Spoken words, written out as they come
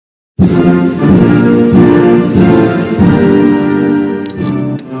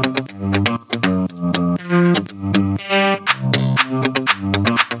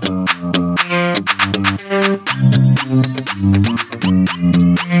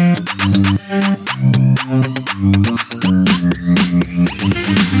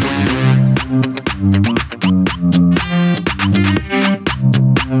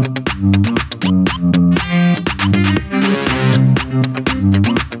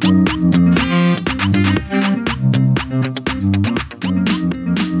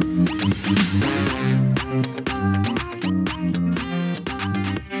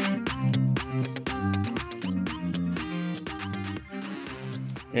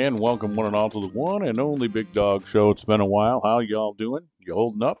And welcome one and all to the one and only Big Dog Show. It's been a while. How y'all doing? You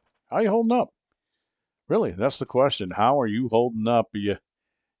holding up? How you holding up? Really, that's the question. How are you holding up? You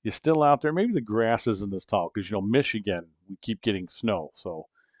still out there? Maybe the grass isn't as tall because Michigan, we keep getting snow. So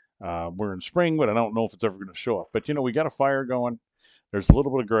we're in spring, but I don't know if it's ever going to show up. But we got a fire going. There's a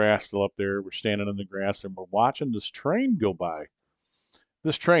little bit of grass still up there. We're standing in the grass and we're watching this train go by.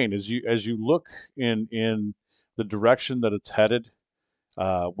 This train, as you look in the direction that it's headed,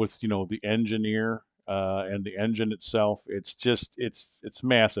 with the engineer and the engine itself. It's just it's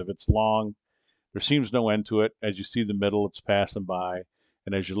massive. It's long. There seems no end to it. As you see the middle, it's passing by,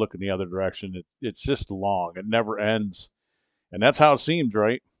 and as you look in the other direction, it's just long. It never ends, and that's how it seems,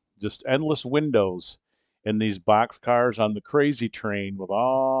 right? Just endless windows in these box cars on the crazy train with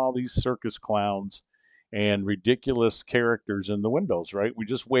all these circus clowns and ridiculous characters in the windows, right? We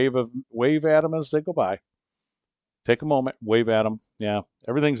just wave at them as they go by. Take a moment, wave at them. Yeah,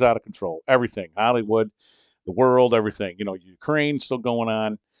 everything's out of control. Everything, Hollywood, the world, everything. Ukraine's still going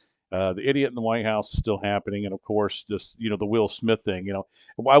on. The idiot in the White House is still happening, and of course, just the Will Smith thing.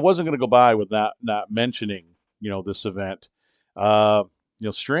 I wasn't going to go by with not mentioning this event. Uh,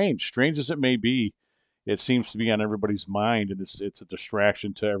 strange as it may be, it seems to be on everybody's mind, and it's a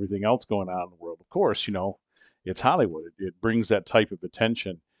distraction to everything else going on in the world. Of course, it's Hollywood. It brings that type of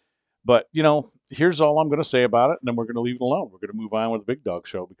attention. But, here's all I'm going to say about it, and then we're going to leave it alone. We're going to move on with the Big Dog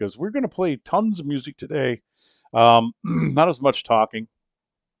Show because we're going to play tons of music today. Not as much talking,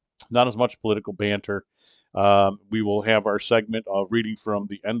 not as much political banter. We will have our segment of reading from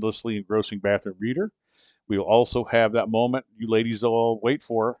the endlessly engrossing bathroom reader. We will also have that moment you ladies all wait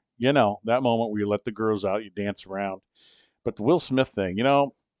for, that moment where you let the girls out, you dance around. But the Will Smith thing,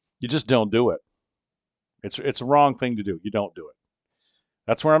 you just don't do it. It's a wrong thing to do. You don't do it.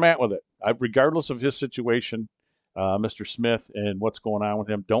 That's where I'm at with it. Regardless of his situation, Mr. Smith and what's going on with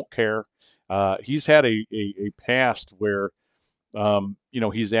him, don't care. He's had a past where,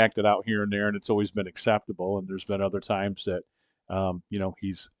 he's acted out here and there, and it's always been acceptable. And there's been other times that,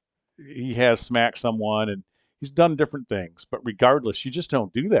 he has smacked someone and he's done different things. But regardless, you just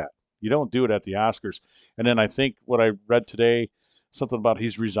don't do that. You don't do it at the Oscars. And then I think what I read today, something about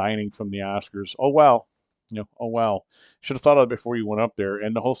he's resigning from the Oscars. Oh well, oh well. Should have thought of it before you went up there.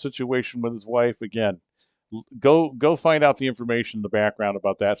 And the whole situation with his wife again. Go find out the information in the background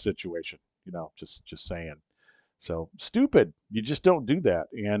about that situation. Just saying. So stupid. You just don't do that.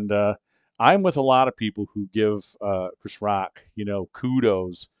 And I'm with a lot of people who give Chris Rock,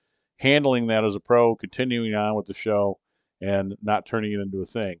 kudos, handling that as a pro, continuing on with the show, and not turning it into a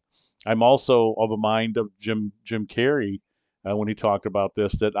thing. I'm also of a mind of Jim Carrey when he talked about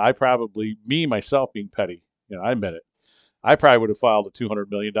this that I probably me myself being petty, I admit it. I probably would have filed a $200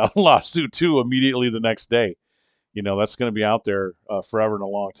 million lawsuit too immediately the next day. That's going to be out there forever and a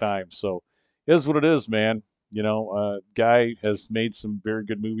long time. So it is what it is, man. Guy has made some very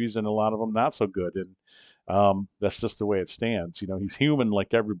good movies and a lot of them not so good, and that's just the way it stands. He's human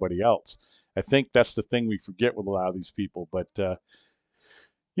like everybody else. I think that's the thing we forget with a lot of these people. But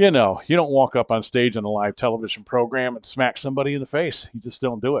you don't walk up on stage on a live television program and smack somebody in the face. You just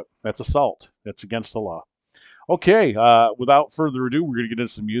don't do it. That's assault. That's against the law. Okay, without further ado, we're going to get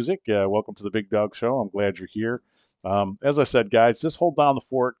into some music. Welcome to the Big Dog Show. I'm glad you're here. As I said, guys, just hold down the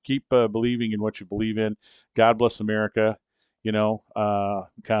fort. Keep believing in what you believe in. God bless America. The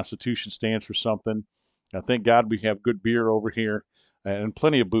Constitution stands for something. Thank God we have good beer over here and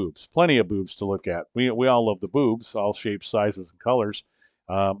plenty of boobs. Plenty of boobs to look at. We all love the boobs, all shapes, sizes, and colors.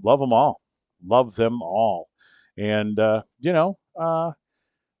 Love them all. Love them all. And,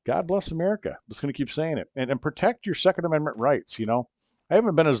 God bless America. I'm just going to keep saying it. And protect your Second Amendment rights. I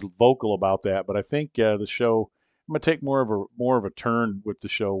haven't been as vocal about that, but I think the show, I'm going to take more of a turn with the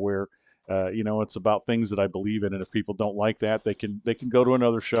show where, it's about things that I believe in. And if people don't like that, they can go to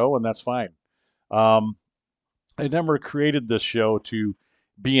another show and that's fine. Um, I never created this show to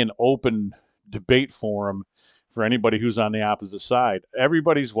be an open debate forum for anybody who's on the opposite side.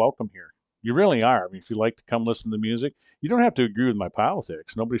 Everybody's welcome here. You really are. I mean, if you like to come listen to music, you don't have to agree with my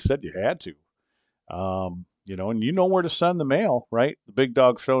politics. Nobody said you had to. And you know where to send the mail, right? The Big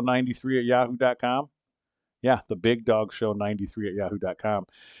Dog Show 93 at yahoo.com. Yeah, the Big Dog Show 93 at yahoo.com.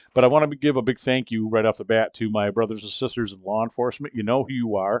 But I want to give a big thank you right off the bat to my brothers and sisters in law enforcement. You know who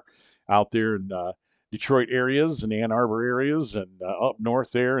you are out there in Detroit areas and Ann Arbor areas and up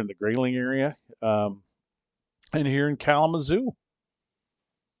north there in the Grayling area and here in Kalamazoo.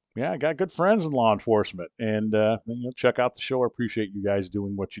 Yeah, I got good friends in law enforcement, and check out the show. I appreciate you guys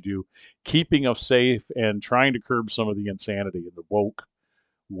doing what you do, keeping us safe and trying to curb some of the insanity in the woke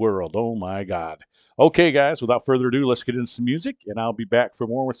world. Oh my God. Okay, guys, without further ado, let's get into some music, and I'll be back for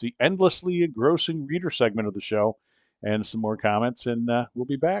more with the endlessly engrossing reader segment of the show and some more comments, and we'll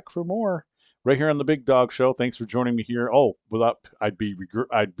be back for more right here on the Big Dog Show. Thanks for joining me here. Oh, I'd be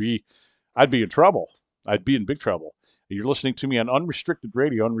in trouble. I'd be in big trouble. You're listening to me on Unrestricted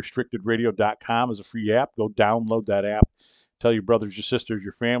Radio. Unrestrictedradio.com is a free app. Go download that app. Tell your brothers, your sisters,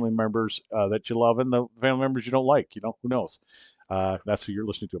 your family members that you love, and the family members you don't like. Who knows? That's who you're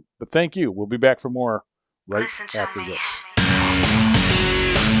listening to. But thank you. We'll be back for more right after this.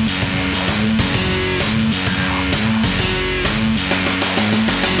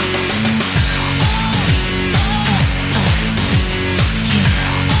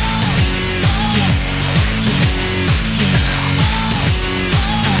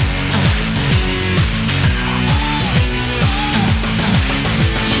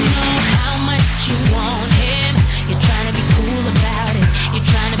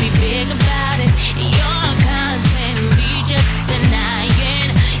 You're constantly just denying.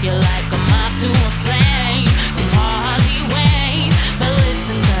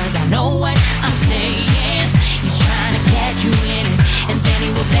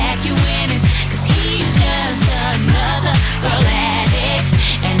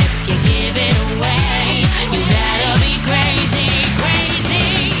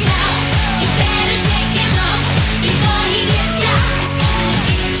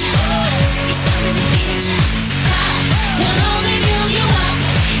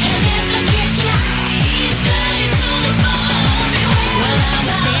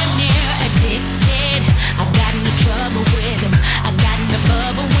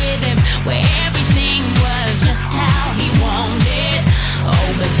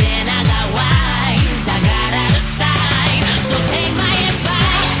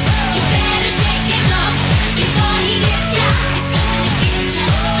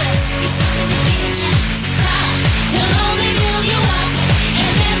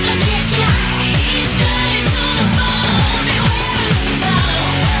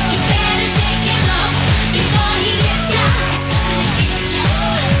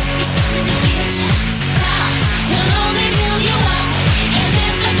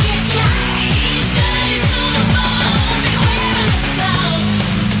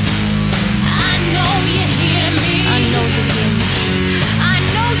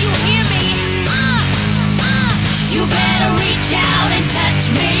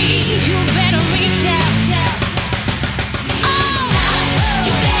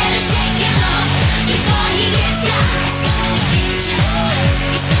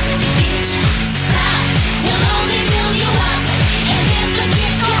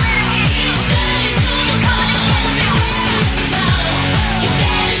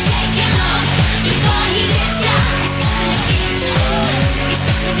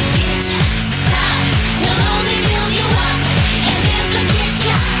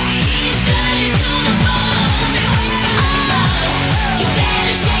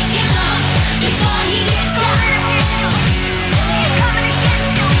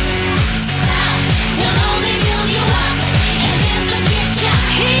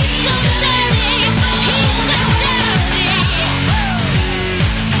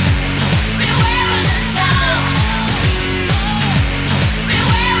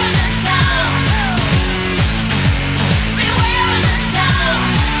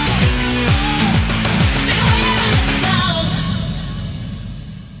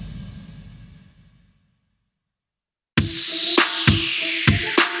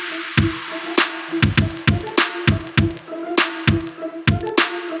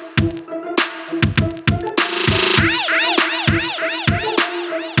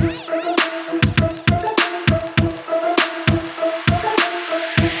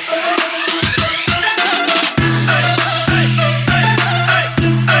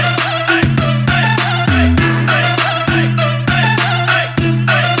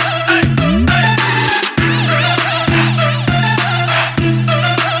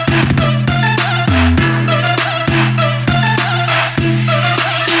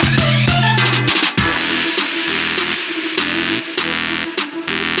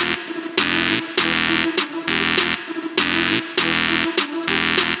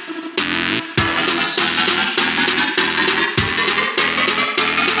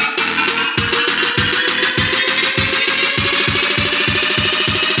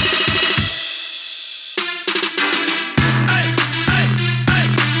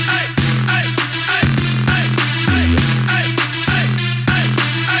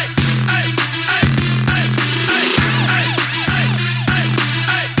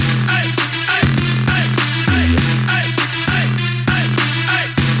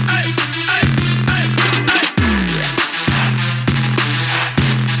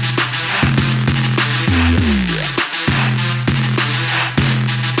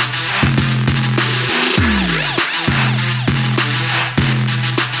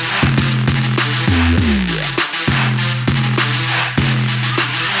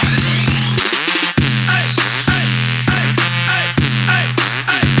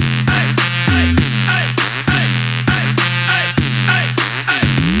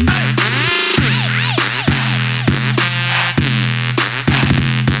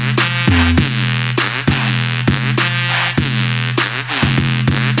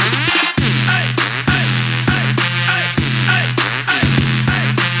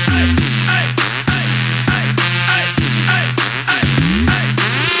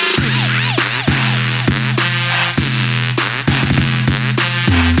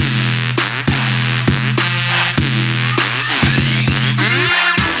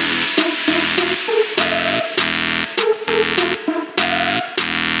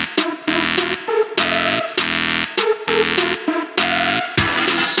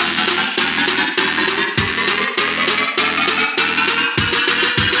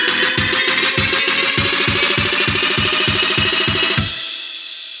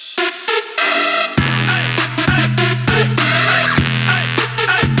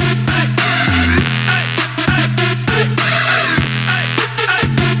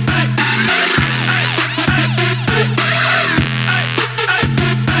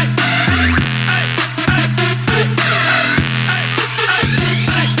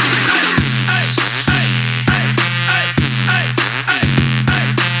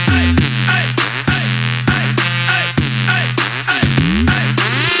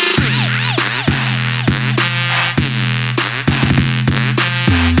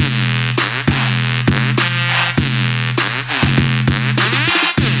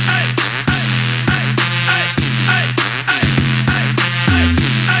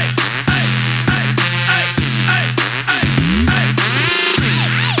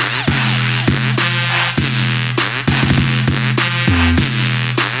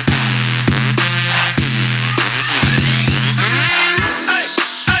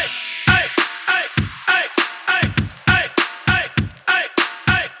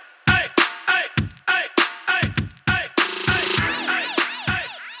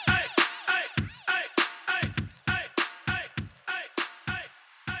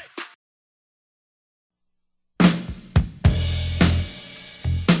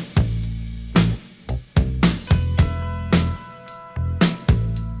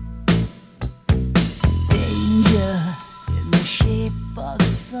 saw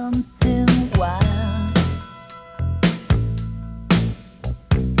something wild.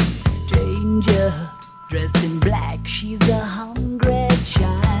 Stranger dressed in black, she's a hungry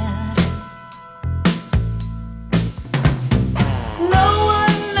child. No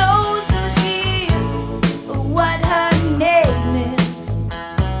one knows who she is or what her name is.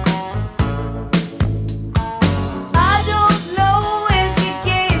 I don't know where she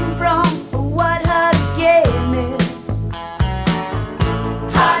came from or what her game is.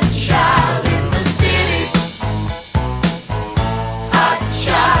 Hot child in the city. Hot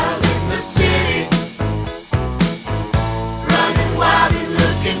child in the city. Running wild and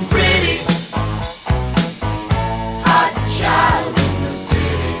looking pretty. Hot child in the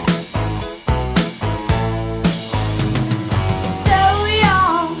city. So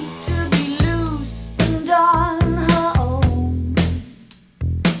young to be loose and on her own.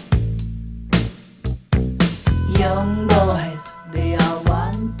 Young boys, they all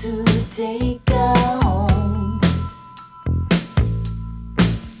want to take her home.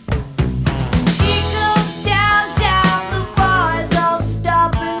 When she comes downtown, the boys all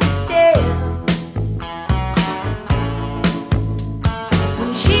stop and stare.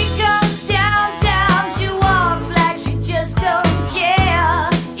 When she comes downtown, she walks like she just don't care.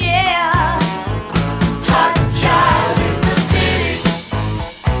 Yeah. Hot child in the city.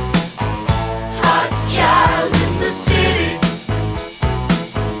 Hot child in the city.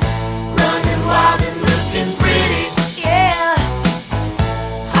 Running wild and looking pretty. Yeah.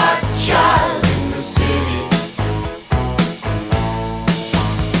 Hot child in the city.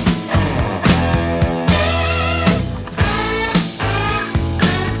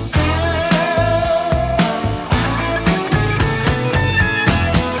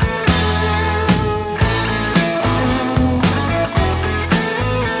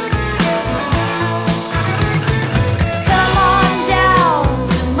 Come on down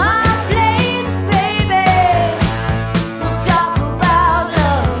to my place, baby. We'll talk about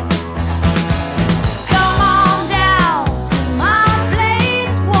love. Come on down to my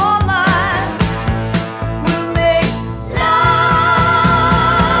place, woman. We'll make love.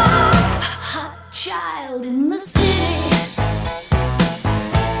 Hot child in the city.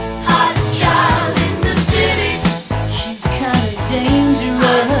 Hot child in the city. She's kinda dangerous.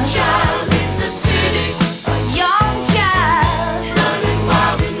 Hot child in the city. A young child. Running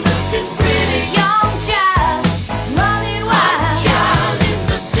wild and looking pretty. Young child. Running wild. Hot child in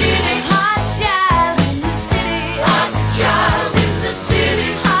the city. Hot child in the city. Hot child in the city.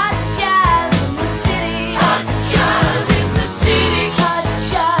 Hot child in the city. Hot child in the city. Hot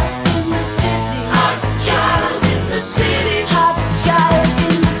child in the city. Hot child in the city. Hot child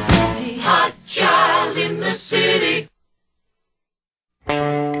in the city. Hot child in the city.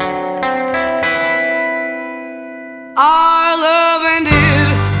 Our love ended.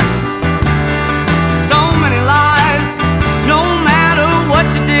 So many lies. No matter what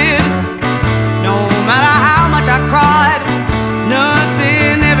you did, no matter how much I cried,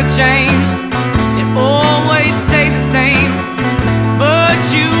 nothing ever changed. It always stayed the same. But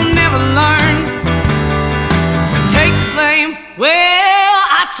you never learned to take the blame. Well,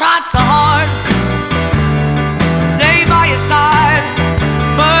 I tried so hard to stay by your side,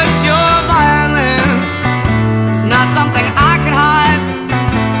 but your violence is not something I can hide.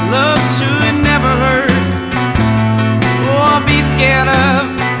 Love should never hurt or be scared of,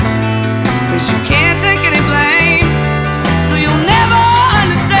 'cause you can't take any blame, so you'll never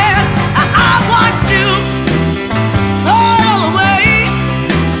understand. I watch you all away,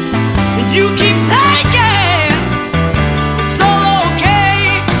 and you keep thinking it's all okay.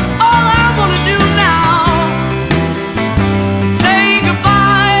 All I wanna do now is say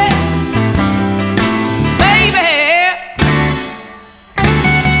goodbye, baby.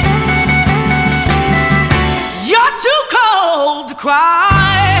 You're too cold to cry.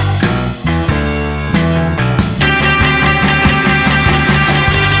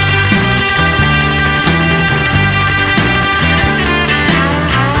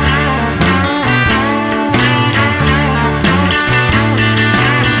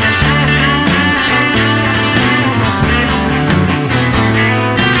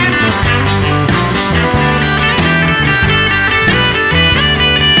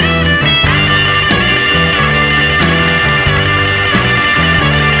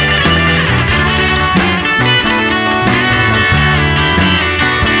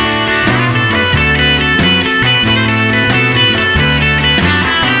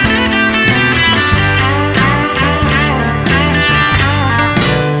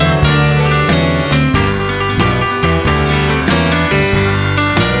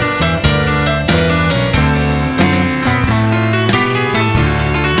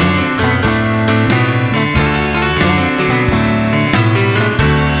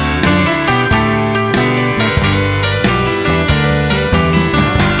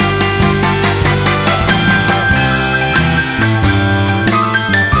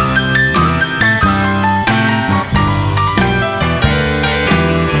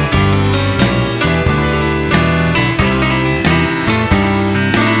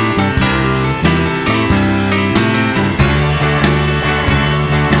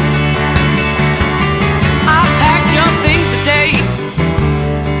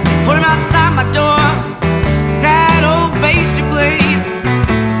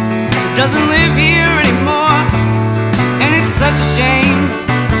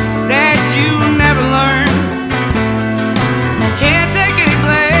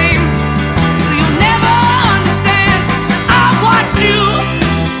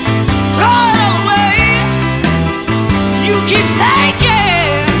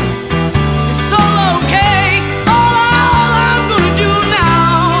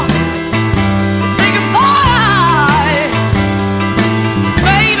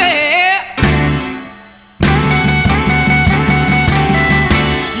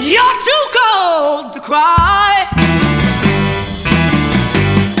 cry.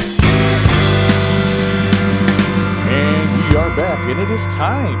 And we are back, and it is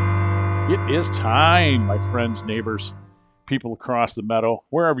time. It is time, my friends, neighbors, people across the meadow,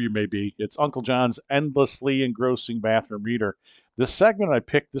 wherever you may be. It's Uncle John's endlessly engrossing bathroom reader. This segment I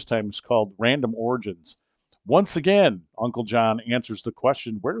picked this time is called Random Origins. Once again, Uncle John answers the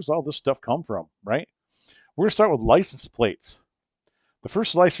question, where does all this stuff come from, right? We're going to start with license plates. The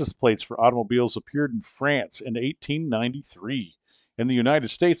first license plates for automobiles appeared in France in 1893. In the United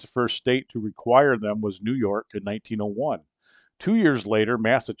States, the first state to require them was New York in 1901. 2 years later,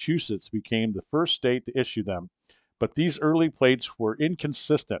 Massachusetts became the first state to issue them, but these early plates were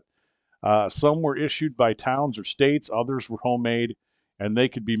inconsistent. Some were issued by towns or states, others were homemade, and they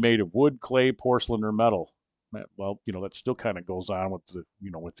could be made of wood, clay, porcelain, or metal. Well, that still kind of goes on with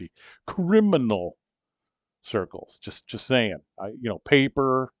the criminal circles. Just saying.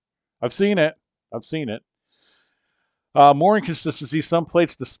 Paper. I've seen it. More inconsistency. Some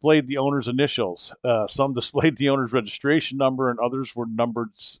plates displayed the owner's initials. Some displayed the owner's registration number, and others were numbered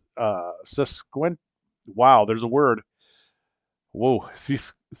sequentially. Wow, there's a word. Whoa,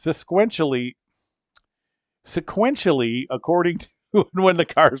 sequentially according to when the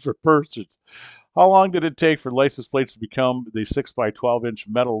cars were purchased. How long did it take for license plates to become the 6 by 12-inch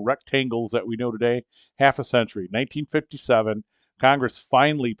metal rectangles that we know today? Half a century. 1957, Congress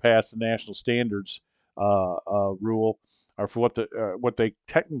finally passed the national standards rule, or for what they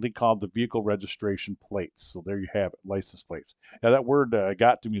technically called the vehicle registration plates. So there you have it, license plates. Now that word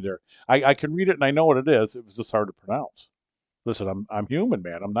got to me there. I can read it and I know what it is. It was just hard to pronounce. Listen, I'm human,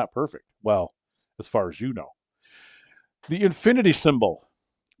 man. I'm not perfect. Well, as far as you know. The infinity symbol.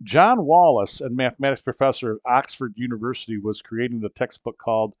 John Wallace, a mathematics professor at Oxford University, was creating the textbook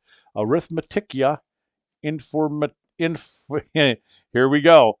called Arithmetica here we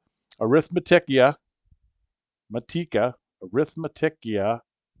go. Arithmetica.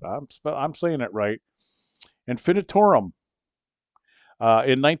 I'm saying it right. Infinitorum.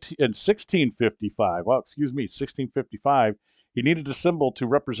 In 1655. Well, excuse me, 1655. He needed a symbol to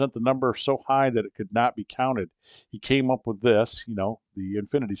represent the number so high that it could not be counted. He came up with this, the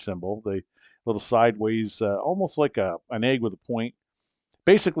infinity symbol, the little sideways, almost like an egg with a point.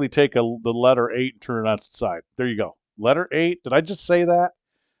 Basically, take the letter 8 and turn it on its side. There you go. Letter 8. Did I just say that?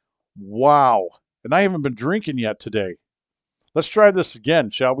 Wow. And I haven't been drinking yet today. Let's try this again,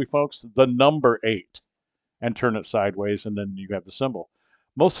 shall we, folks? The number 8. And turn it sideways, and then you have the symbol.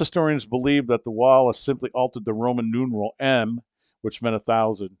 Most historians believe that the Wallace simply altered the Roman numeral M, which meant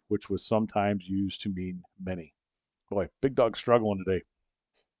 1,000, which was sometimes used to mean many. Boy, big dog struggling today.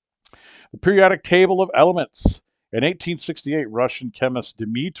 The periodic table of elements. In 1868, Russian chemist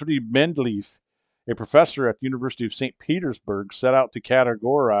Dmitry Mendeleev, a professor at the University of St. Petersburg, set out to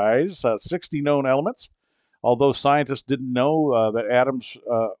categorize 60 known elements. Although scientists didn't know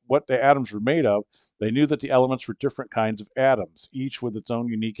what the atoms were made of, they knew that the elements were different kinds of atoms, each with its own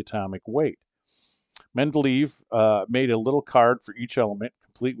unique atomic weight. Mendeleev made a little card for each element,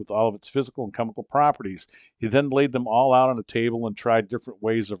 complete with all of its physical and chemical properties. He then laid them all out on a table and tried different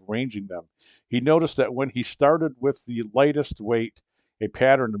ways of arranging them. He noticed that when he started with the lightest weight, a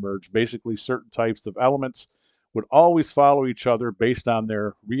pattern emerged. Basically, certain types of elements would always follow each other based on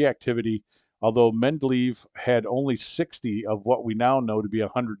their reactivity, although Mendeleev had only 60 of what we now know to be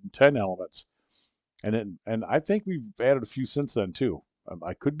 110 elements. And I think we've added a few since then too.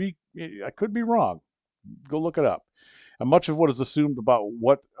 I could be wrong. Go look it up. And much of what is assumed about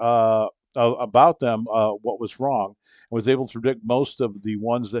about them what was wrong, and was able to predict most of the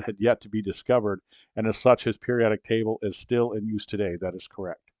ones that had yet to be discovered. And as such, his periodic table is still in use today. That is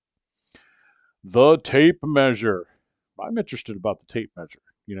correct. The tape measure. I'm interested about the tape measure.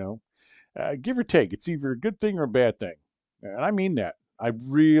 Give or take, it's either a good thing or a bad thing, and I mean that. I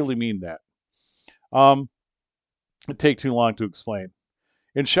really mean that. It'd take too long to explain.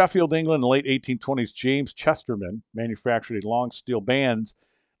 In Sheffield, England, in the late 1820s, James Chesterman manufactured a long steel bands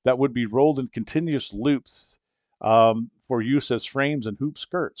that would be rolled in continuous loops for use as frames and hoop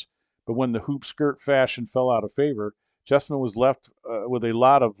skirts. But when the hoop skirt fashion fell out of favor, Chesterman was left with a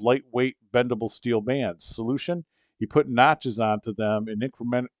lot of lightweight, bendable steel bands. Solution? He put notches onto them in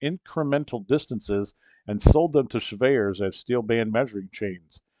incremental distances and sold them to surveyors as steel band measuring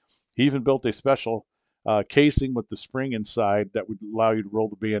chains. He even built a special casing with the spring inside that would allow you to roll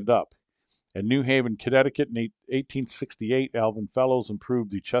the band up. In New Haven, Connecticut in 1868, Alvin Fellows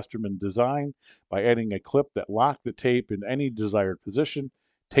improved the Chesterman design by adding a clip that locked the tape in any desired position.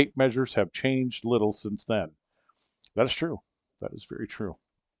 Tape measures have changed little since then. That is true. That is very true.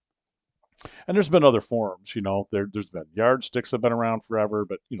 And there's been other forms, there's been yardsticks have been around forever,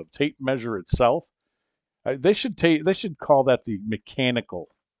 but the tape measure itself, They should call that the mechanical,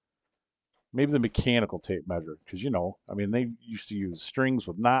 maybe the mechanical tape measure, because I mean, they used to use strings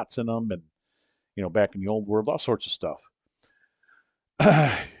with knots in them, and back in the old world, all sorts of stuff.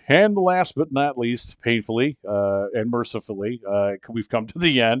 And the last but not least, painfully and mercifully, we've come to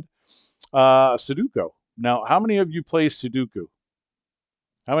the end. Sudoku. Now, how many of you play Sudoku?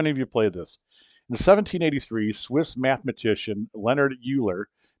 How many of you played this? In 1783, Swiss mathematician Leonhard Euler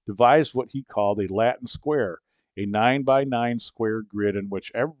devised what he called a Latin square, a 9 by 9 square grid in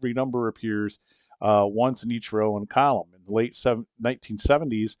which every number appears once in each row and column. In the late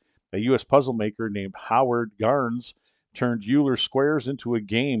 1970s, a U.S. puzzle maker named Howard Garnes turned Euler's squares into a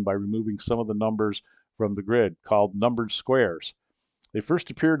game by removing some of the numbers from the grid, called numbered squares. They first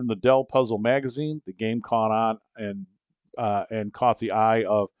appeared in the Dell Puzzle magazine. The game caught on and caught the eye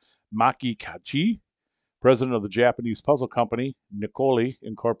of Maki Kaji, president of the Japanese puzzle company Nikoli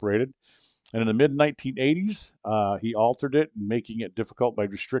Incorporated. And in the mid-1980s, he altered it, making it difficult by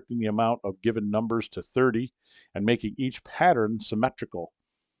restricting the amount of given numbers to 30 and making each pattern symmetrical.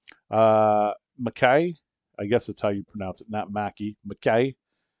 Makai, I guess that's how you pronounce it, not Maki.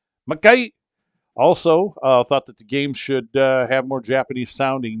 Makai also thought that the game should have more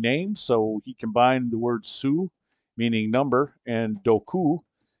Japanese-sounding names, so he combined the word su, meaning number, and doku,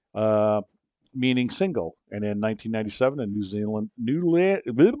 meaning single. And in 1997, a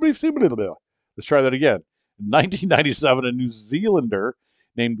let's try that again. In 1997, a New Zealander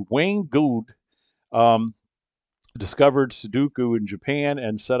named Wayne Goode discovered Sudoku in Japan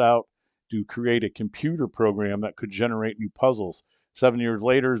and set out to create a computer program that could generate new puzzles. 7 years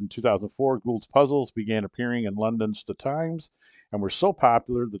later, in 2004, Gould's puzzles began appearing in London's The Times and were so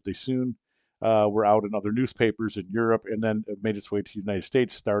popular that they soon were out in other newspapers in Europe, and then it made its way to the United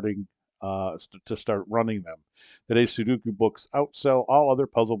States, starting to start running them. Today, Sudoku books outsell all other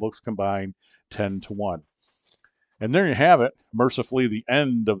puzzle books combined 10 to 1. And there you have it. Mercifully, the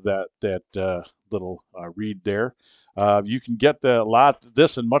end of that little read there. You can get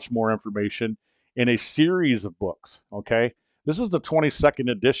this and much more information in a series of books. Okay, this is the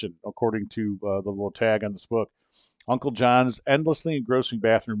 22nd edition, according to the little tag on this book. Uncle John's Endlessly Engrossing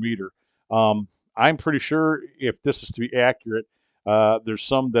Bathroom Reader. I'm pretty sure, if this is to be accurate, there's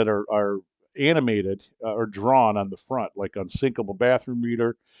some that are animated or drawn on the front, like Unsinkable Bathroom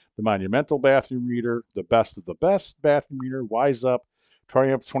Reader, the Monumental Bathroom Reader, the Best of the Best Bathroom Reader, Wise Up,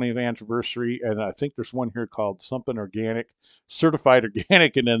 Triumph 20th Anniversary, and I think there's one here called something organic, Certified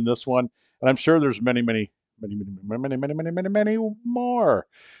Organic, and then this one. And I'm sure there's many more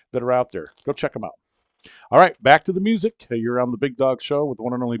that are out there. Go check them out. All right, back to the music. You're on the Big Dog Show with the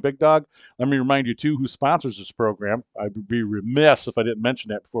one and only Big Dog. Let me remind you, too, who sponsors this program. I'd be remiss if I didn't mention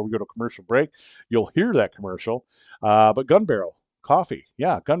that before we go to commercial break. You'll hear that commercial. But Gun Barrel Coffee.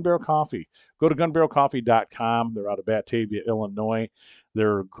 Yeah, Gun Barrel Coffee. Go to gunbarrelcoffee.com. They're out of Batavia, Illinois.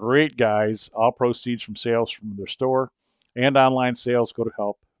 They're great guys. All proceeds from sales from their store and online sales go to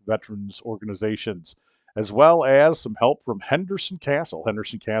help veterans organizations, as well as some help from Henderson Castle,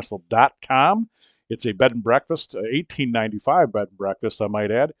 hendersoncastle.com. It's a bed and breakfast, $18.95 bed and breakfast, I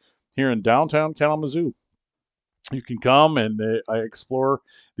might add, here in downtown Kalamazoo. You can come and explore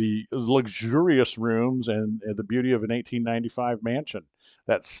the luxurious rooms and the beauty of an 1895 mansion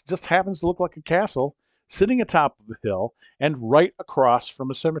that just happens to look like a castle sitting atop of a hill and right across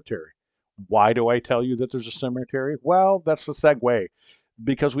from a cemetery. Why do I tell you that there's a cemetery? Well, that's the segue,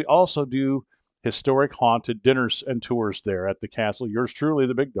 because we also do historic haunted dinners and tours there at the castle. Yours truly,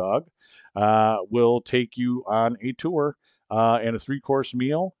 the Big Dog, will take you on a tour and a 3-course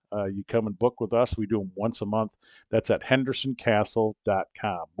meal. You come and book with us. We do them once a month. That's at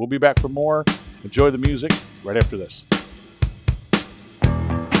hendersoncastle.com. We'll be back for more. Enjoy the music right after this.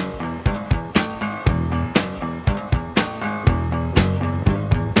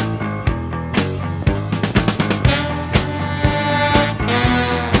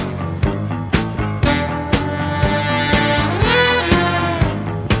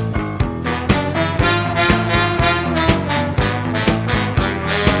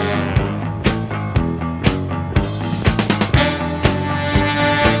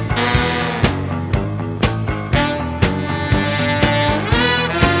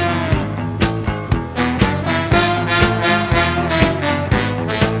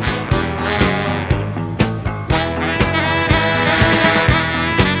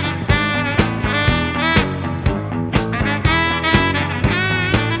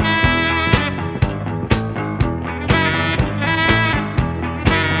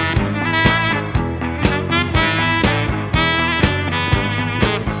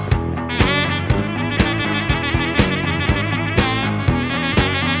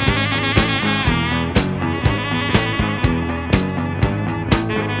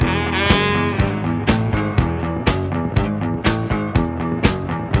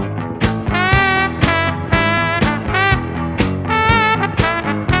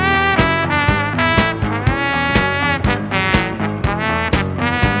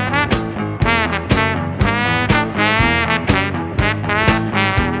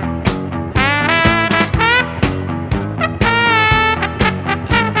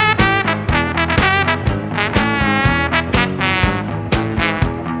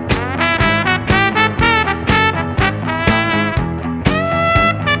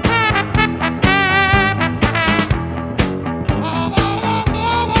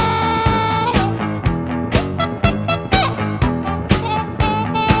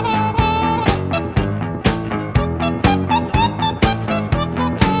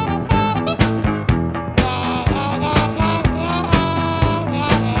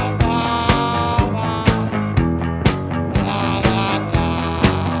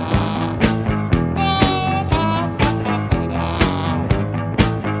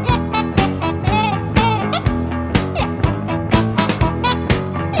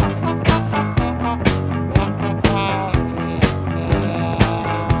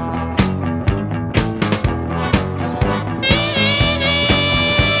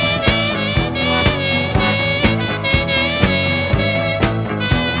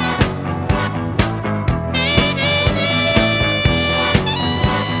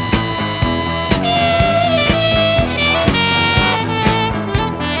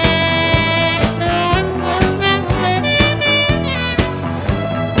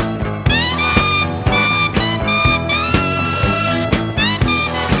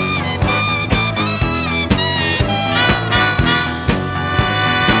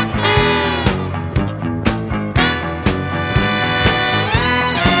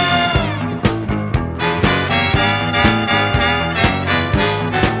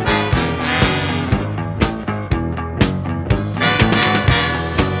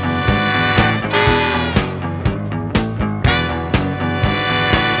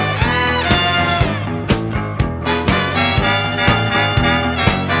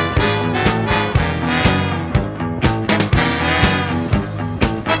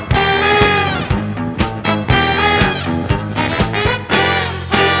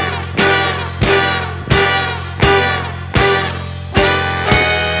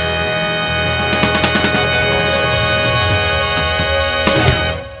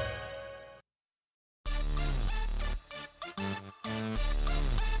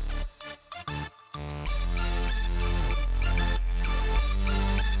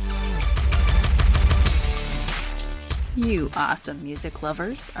 You awesome music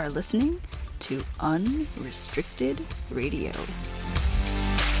lovers are listening to Unrestricted Radio.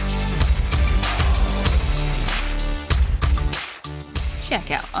 Check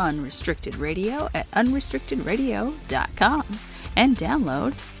out Unrestricted Radio at unrestrictedradio.com and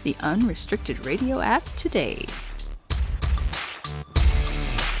download the Unrestricted Radio app today.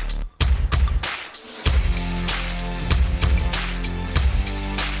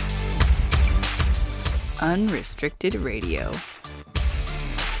 Unrestricted Radio.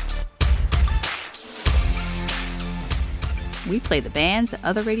 We play the bands that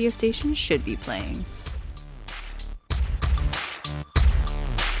other radio stations should be playing.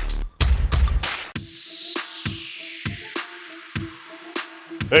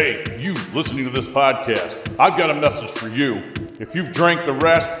 Hey, you listening to this podcast, I've got a message for you. If you've drank the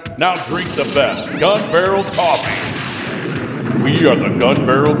rest, now drink the best. Gun Barrel Coffee. We are the Gun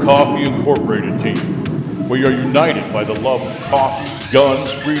Barrel Coffee Incorporated team. We are united by the love of coffee, guns,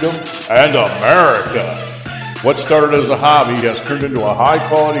 freedom, and America. What started as a hobby has turned into a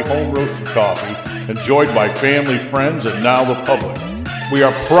high-quality home-roasted coffee enjoyed by family, friends, and now the public. We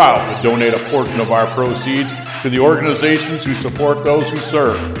are proud to donate a portion of our proceeds to the organizations who support those who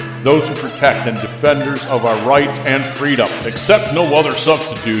serve, those who protect and defenders of our rights and freedom. Accept no other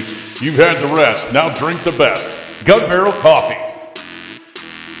substitutes. You've had the rest. Now drink the best. Gun Barrel Coffee.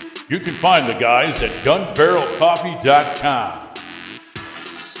 You can find the guys at gunbarrelcoffee.com.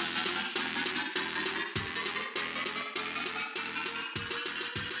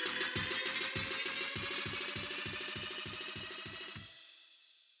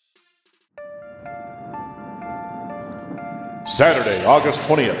 Saturday, August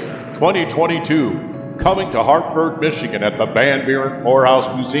 20th, 2022, coming to Hartford, Michigan at the Van Buren Poorhouse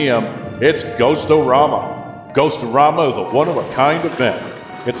Museum, it's Ghost-O-Rama. Ghost-O-Rama is a one-of-a-kind event.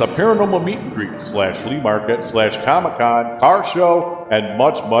 It's a paranormal meet and greet / flea market / Comic-Con, car show, and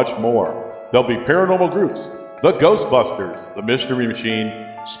much, much more. There'll be paranormal groups, the Ghostbusters, the Mystery Machine,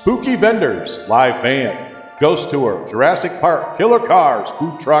 spooky vendors, live band, ghost tour, Jurassic Park, killer cars,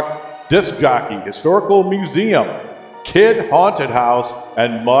 food truck, disc jockey, historical museum, kid haunted house,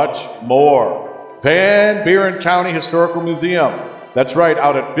 and much more. Van Buren County Historical Museum. That's right,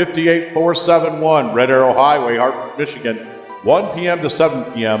 out at 58471 Red Arrow Highway, Hartford, Michigan, 1 p.m. to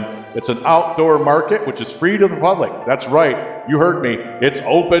 7 p.m. It's an outdoor market, which is free to the public. That's right, you heard me. It's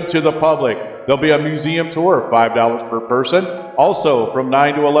open to the public. There'll be a museum tour, $5 per person. Also, from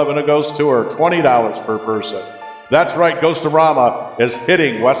 9 to 11, a ghost tour, $20 per person. That's right, Ghost-O-Rama is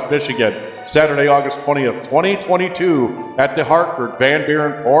hitting West Michigan, Saturday, August 20th, 2022, at the Hartford Van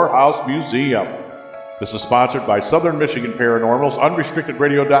Buren Poorhouse Museum. This is sponsored by Southern Michigan Paranormals,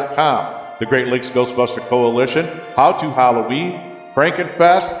 UnrestrictedRadio.com, the Great Lakes Ghostbuster Coalition, How to Halloween,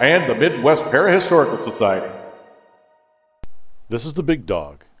 Frankenfest, and the Midwest Parahistorical Society. This is the Big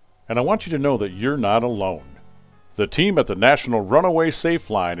Dog, and I want you to know that you're not alone. The team at the National Runaway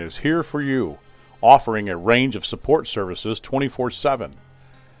Safe Line is here for you, offering a range of support services 24/7.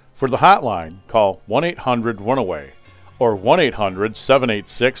 For the hotline, call 1-800-RUNAWAY or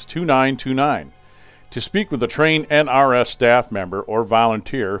 1-800-786-2929 to speak with a trained NRS staff member or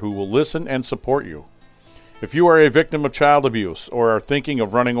volunteer who will listen and support you. If you are a victim of child abuse or are thinking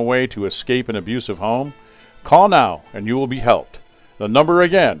of running away to escape an abusive home, call now and you will be helped. The number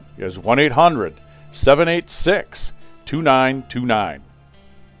again is 1-800-786-2929.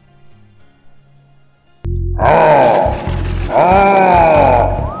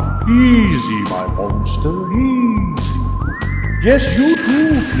 Easy, my monster, easy. Yes, you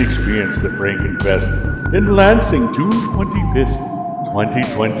too can experience the Frankenfest in Lansing, June 25th,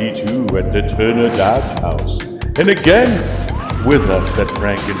 2022 at the Turner Dodge House. And again, with us at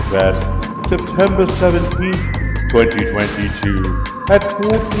Frankenfest, September 17th, 2022 at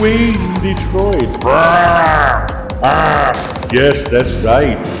Fort Wayne, Detroit. Yes, that's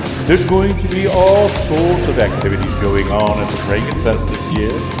right. There's going to be all sorts of activities going on at the Frankenfest this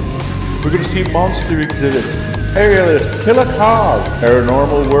year. We're going to see monster exhibits, aerialists, killer cars,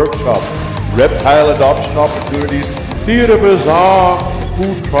 paranormal workshops, reptile adoption opportunities, theater bazaar,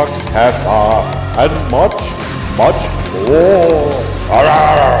 food trucks, cash bar, and much, much more.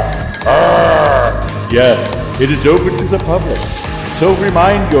 Yes, it is open to the public, so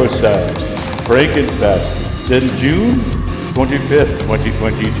remind yourselves, Frankenfest, then June 25th,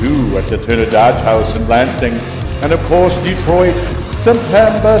 2022 at the Turner Dodge House in Lansing, and of course Detroit,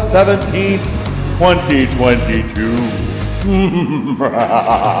 September 17th, 2022.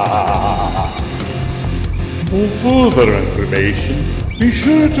 For further information, be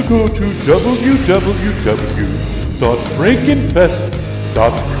sure to go to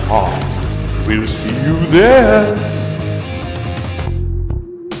www.frankenfest.com. We'll see you there.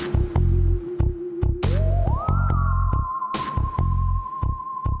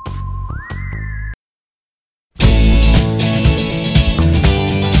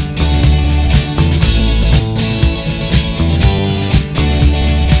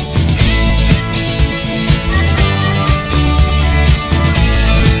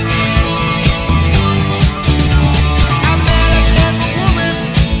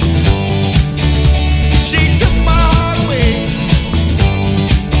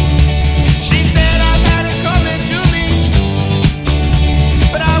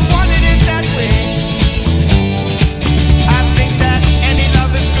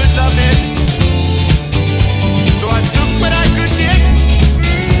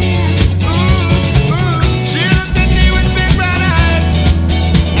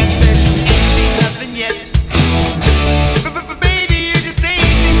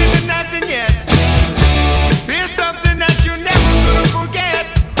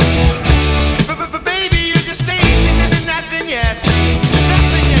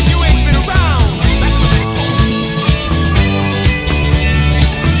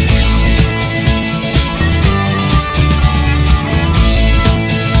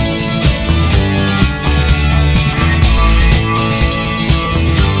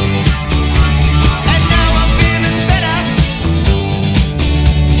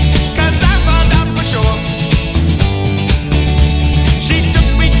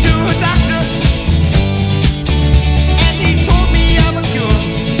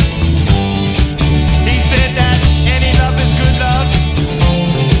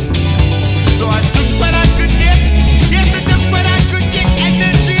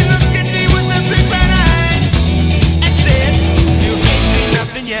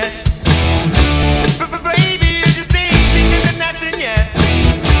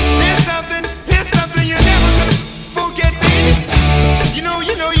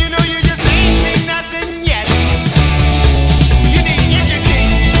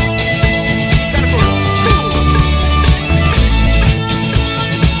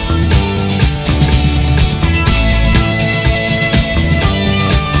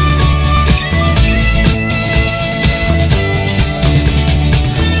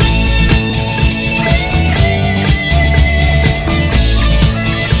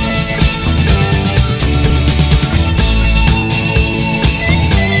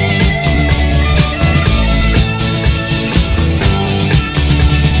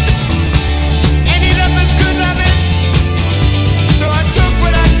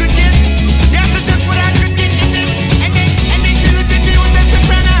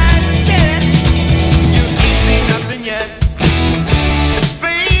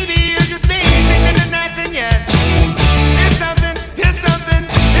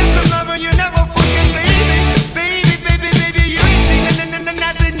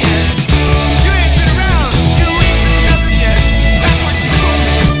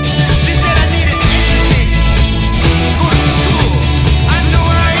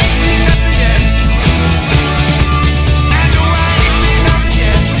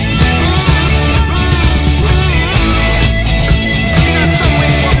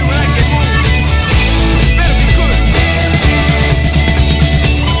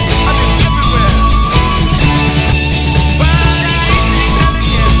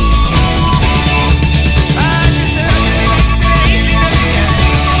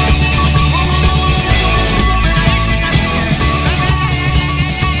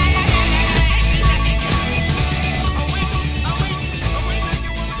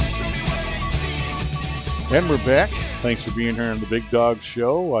 And we're back. Thanks for being here on the Big Dog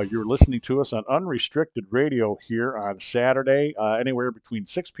Show. You're listening to us on Unrestricted Radio here on Saturday, anywhere between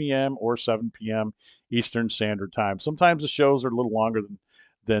 6 p.m. or 7 p.m. Eastern Standard Time. Sometimes the shows are a little longer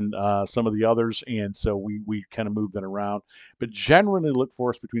than some of the others, and so we kind of move that around. But generally look for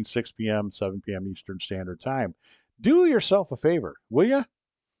us between 6 p.m. 7 p.m. Eastern Standard Time. Do yourself a favor, will you?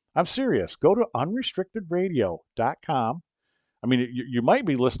 I'm serious. Go to unrestrictedradio.com. I mean, you might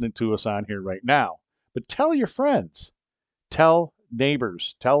be listening to us on here right now, but tell your friends, tell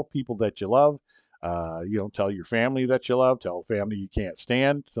neighbors, tell people that you love, tell your family that you love, tell family you can't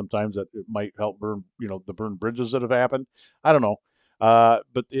stand. Sometimes that it might help burn bridges that have happened. I don't know.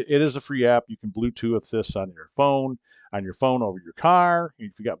 But it is a free app. You can Bluetooth this on your phone over your car.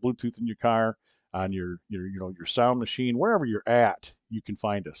 If you got Bluetooth in your car, on your sound machine, wherever you're at, you can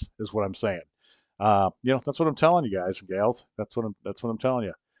find us, is what I'm saying. That's what I'm telling you guys and gals. That's what I'm telling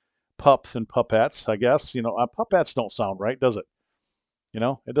you. Pups and pupettes, I guess. Pupettes don't sound right, does it?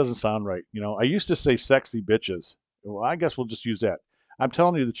 It doesn't sound right. I used to say sexy bitches. Well, I guess we'll just use that. I'm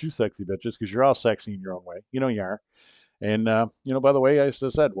telling you the true sexy bitches because you're all sexy in your own way. You are. And, by the way, as I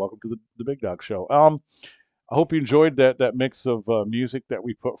said, welcome to the Big Dog Show. I hope you enjoyed that mix of music that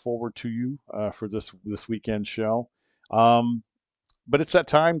we put forward to you for this weekend show. But it's that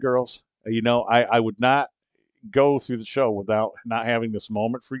time, girls. I would not go through the show without not having this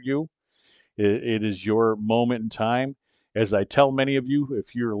moment for you. It is your moment in time. As I tell many of you,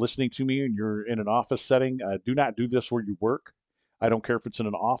 if you're listening to me and you're in an office setting, do not do this where you work. I don't care if it's in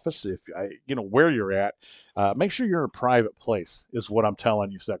an office, where you're at. Make sure you're in a private place is what I'm telling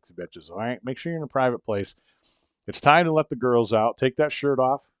you, sexy bitches. All right, make sure you're in a private place. It's time to let the girls out. Take that shirt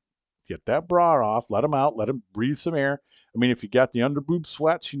off, get that bra off, let them out, let them breathe some air. I mean, if you got the underboob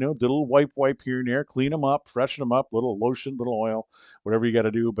sweats, do a little wipe here and there, clean them up, freshen them up, little lotion, little oil, whatever you got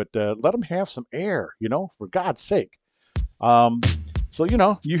to do. But let them have some air, for God's sake. So,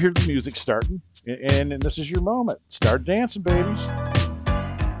 you hear the music starting, and this is your moment. Start dancing, babies.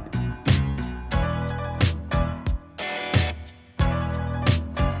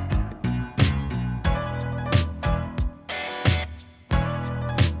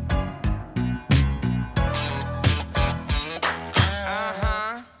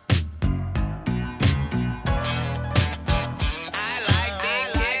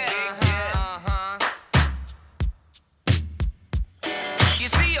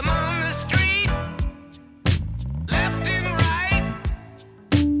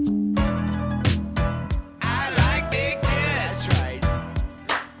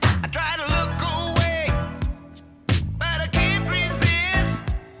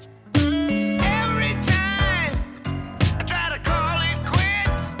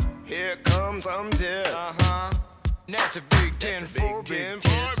 That's a big 10 for big tits.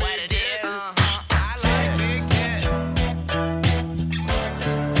 What it is. I like big tits.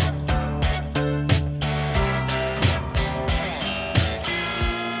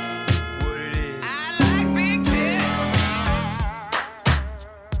 What it is. I like big tits.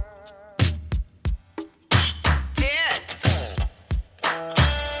 Tits.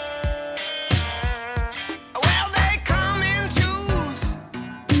 Well, they come in twos.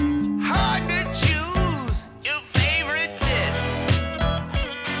 Hard to choose. Your favorite tit.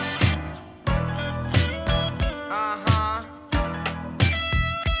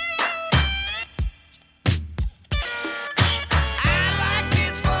 I like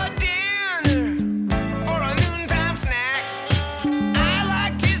tits for dinner or a noontime snack. I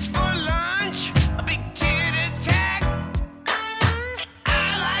like tits for lunch, a big tit attack.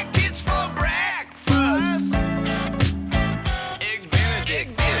 I like tits for breakfast. Eggs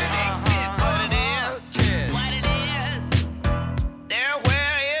Benedict. What it is. They're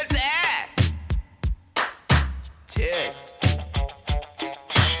where it's at. Tits.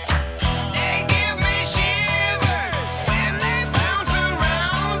 They give me shivers when they bounce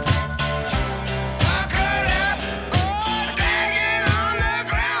around. Puckered up or dragging on the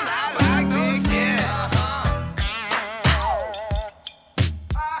ground. I like those tits.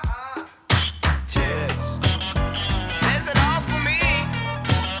 Tits. Says it all for me.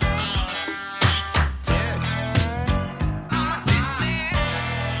 Tits. I'm a tit man.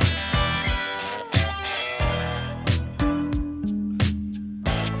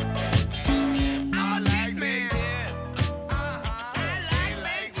 I'm a tit man. I like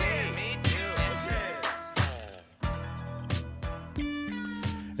big tits. Me too.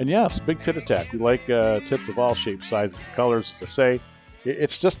 And yes, big tit attack. We like tits of all shapes, sizes, and colors. To say,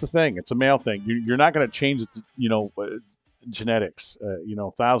 it's just a thing. It's a male thing. You're not going to change it. To, genetics.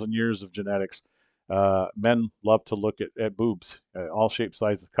 1,000 years of genetics. Men love to look at boobs, all shapes,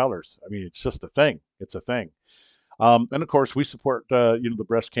 sizes, colors. I mean, it's just a thing. It's a thing. And of course, we support the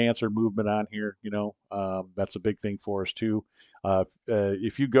breast cancer movement on here. That's a big thing for us too.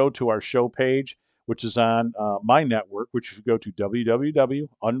 If you go to our show page, which is on my network, which you go to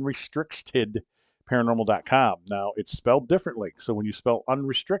www.unrestrictedparanormal.com. Now it's spelled differently, so when you spell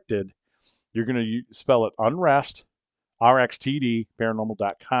unrestricted, you're going to spell it unrest, RXTD,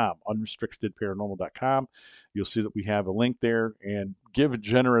 paranormal.com, unrestrictedparanormal.com. You'll see that we have a link there, and give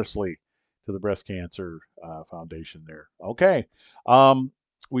generously to the Breast Cancer Foundation there. Okay.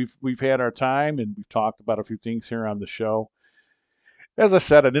 We've had our time, and we've talked about a few things here on the show. As I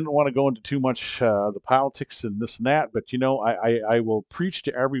said, I didn't want to go into too much the politics and this and that, but I will preach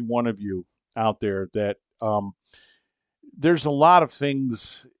to every one of you out there that there's a lot of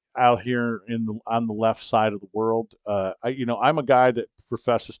things out here on the left side of the world. I'm a guy that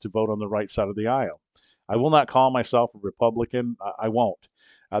professes to vote on the right side of the aisle. I will not call myself a Republican. I won't.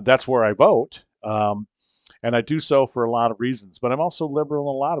 That's where I vote. And I do so for a lot of reasons, but I'm also liberal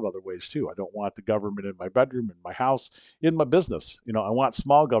in a lot of other ways too. I don't want the government in my bedroom, in my house, in my business. I want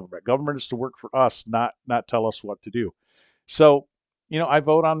small government. Government is to work for us, not tell us what to do. So, I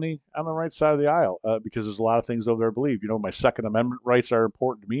vote on the right side of the aisle because there's a lot of things over there I believe. My Second Amendment rights are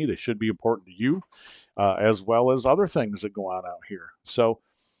important to me. They should be important to you, as well as other things that go on out here. So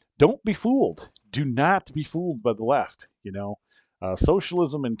don't be fooled. Do not be fooled by the left.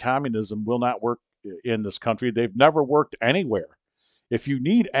 Socialism and communism will not work in this country. They've never worked anywhere. If you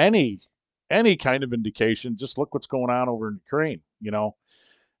need any kind of indication, just look what's going on over in Ukraine. You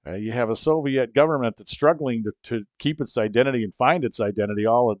have a Soviet government that's struggling to keep its identity and find its identity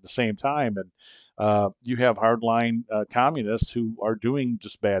all at the same time, and you have hardline communists who are doing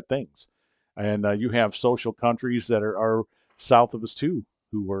just bad things, and you have social countries that are south of us too,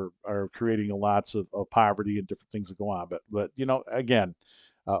 who are creating lots of poverty and different things that go on. But again.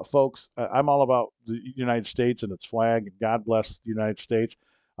 Folks, I'm all about the United States and its flag, and God bless the United States.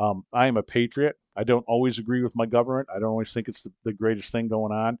 I am a patriot. I don't always agree with my government. I don't always think it's the greatest thing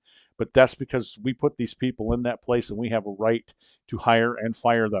going on, but that's because we put these people in that place, and we have a right to hire and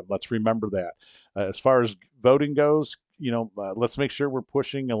fire them. Let's remember that. As far as voting goes, let's make sure we're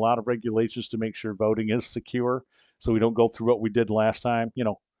pushing a lot of regulations to make sure voting is secure, so we don't go through what we did last time.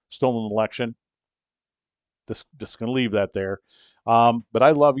 Stolen election. Just going to leave that there. But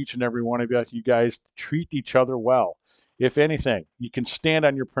I love each and every one of you. You guys treat each other well. If anything, you can stand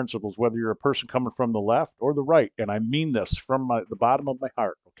on your principles, whether you're a person coming from the left or the right. And I mean this from the bottom of my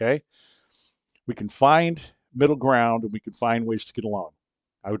heart, okay? We can find middle ground, and we can find ways to get along.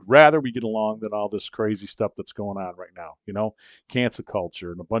 I would rather we get along than all this crazy stuff that's going on right now. Cancel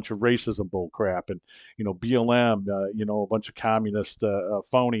culture and a bunch of racism bull crap, and, BLM, a bunch of communist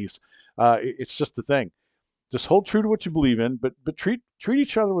phonies. It's just the thing. Just hold true to what you believe in, but treat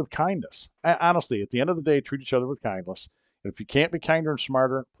each other with kindness. Honestly, at the end of the day, treat each other with kindness. And if you can't be kinder and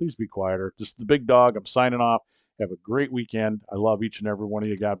smarter, please be quieter. Just the big dog. I'm signing off. Have a great weekend. I love each and every one of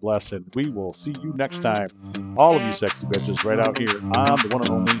you. God bless. And we will see you next time. All of you sexy bitches right out here on the one and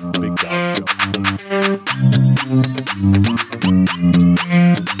only Big Dog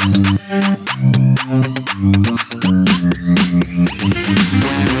Show.